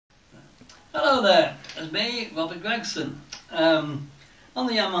Hello there, it's me, Robert Gregson, on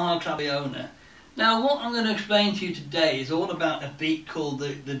the Yamaha Claviona. Now what I'm going to explain to you today is all about a beat called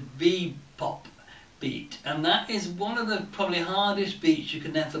the V-pop beat, and that is one of the probably hardest beats you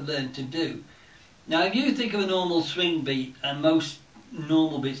can ever learn to do. Now if you think of a normal swing beat, and most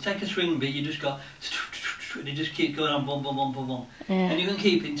normal beats, take a swing beat, you just go and it just keeps going on bum bum bum bum bum, and you can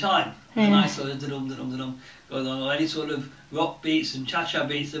keep in time. A nice sort of da-dum da-dum da-dum going on, or any sort of rock beats and cha-cha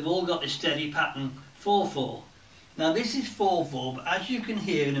beats, they've all got this steady pattern 4/4. Now this is 4/4, but as you can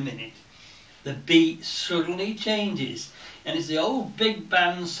hear in a minute, the beat suddenly changes, and it's the old big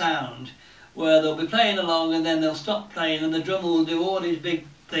band sound where they'll be playing along and then they'll stop playing and the drummer will do all his big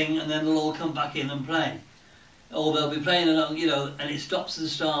thing and then they'll all come back in and play. Or they'll be playing along, you know, and it stops and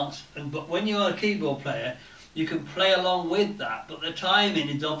starts. But when you're a keyboard player, you can play along with that, but the timing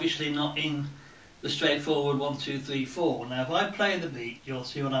is obviously not in the straightforward 1, 2, 3, 4. Now if I play the beat, you'll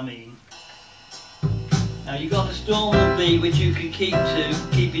see what I mean. Now you've got the normal beat which you can keep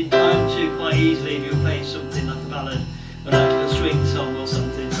in time to quite easily if you're playing something like a ballad or like a swing song or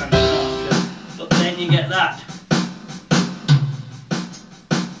something, but then you get that.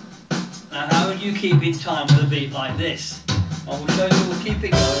 Now how would you keep in time with a beat like this? I will show you, we'll keep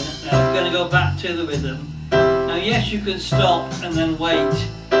it going. Now we're going to go back to the rhythm. Now yes, you can stop and then wait,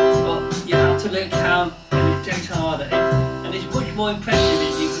 but you have to let it count and it takes harder. And it's much more impressive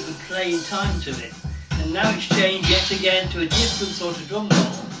if you can play in time to it. And now it's changed yet again to a different sort of drum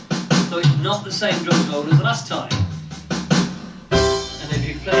roll. So it's not the same drum roll as last time. And if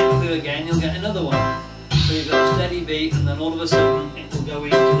you play it through again, you'll get another one. So you've got a steady beat and then all of a sudden it will go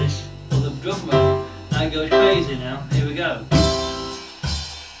into this other drum roll. Now it goes crazy now. Here we go.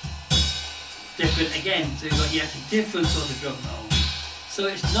 Different again, so you've got yet a different sort of drum roll. So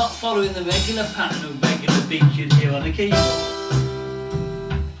it's not following the regular pattern of regular beats you'd hear on a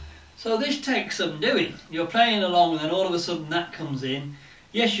keyboard. So this takes some doing. You're playing along and then all of a sudden that comes in.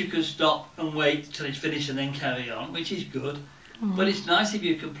 Yes, you can stop and wait till it's finished and then carry on, which is good. But it's nice if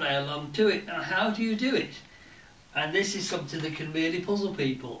you can play along to it. Now how do you do it? And this is something that can really puzzle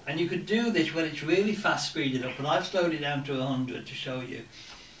people. And you can do this when it's really fast speeded up, and I've slowed it down to 100 to show you.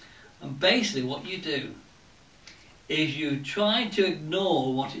 And basically what you do is you try to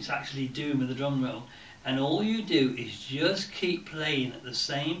ignore what it's actually doing with the drum roll, and all you do is just keep playing at the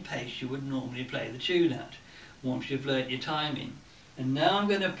same pace you would normally play the tune at once you've learnt your timing. And now I'm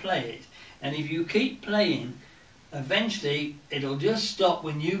going to play it, and if you keep playing, eventually it'll just stop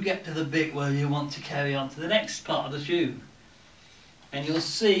when you get to the bit where you want to carry on to the next part of the tune, and you'll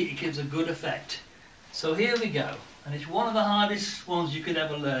see it gives a good effect. So here we go, and it's one of the hardest ones you could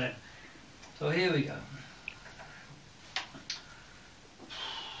ever learn. So here we go.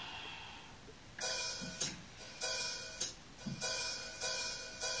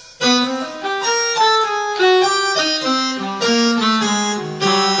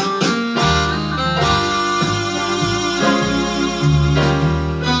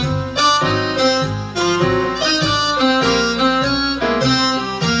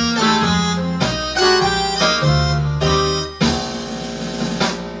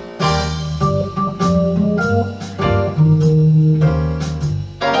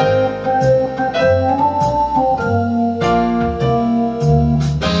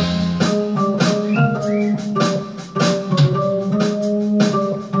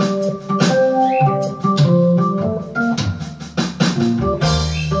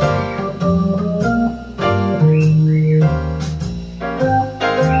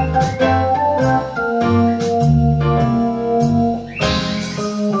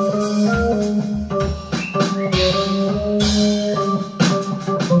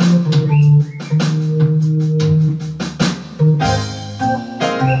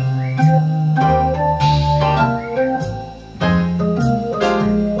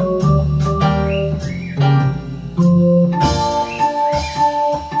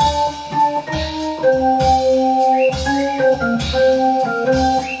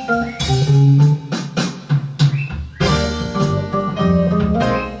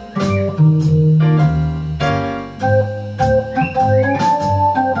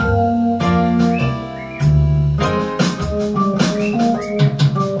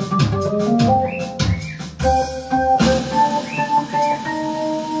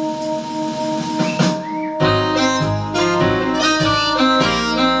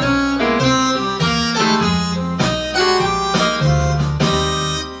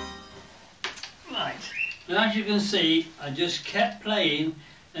 As you can see, I just kept playing,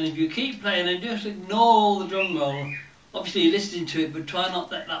 and if you keep playing and just ignore all the drum roll, obviously you're listening to it, but try not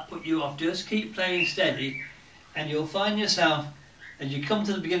to let that put you off. Just keep playing steady, and you'll find yourself As you come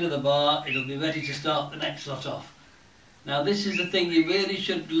to the beginning of the bar, it'll be ready to start the next lot off. Now this is the thing you really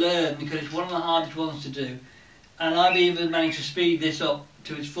should learn, because it's one of the hardest ones to do. And I've even managed to speed this up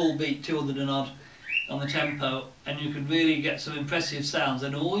to its full beat, 200 and odd on the tempo, and you can really get some impressive sounds.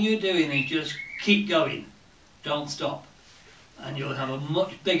 And all you're doing is just keep going, don't stop, and you'll have a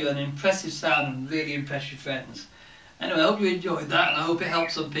much bigger and impressive sound and really impress your friends. Anyway, I hope you enjoyed that, and I hope it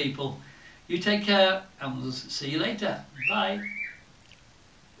helps some people. You take care, and we'll see you later. Bye.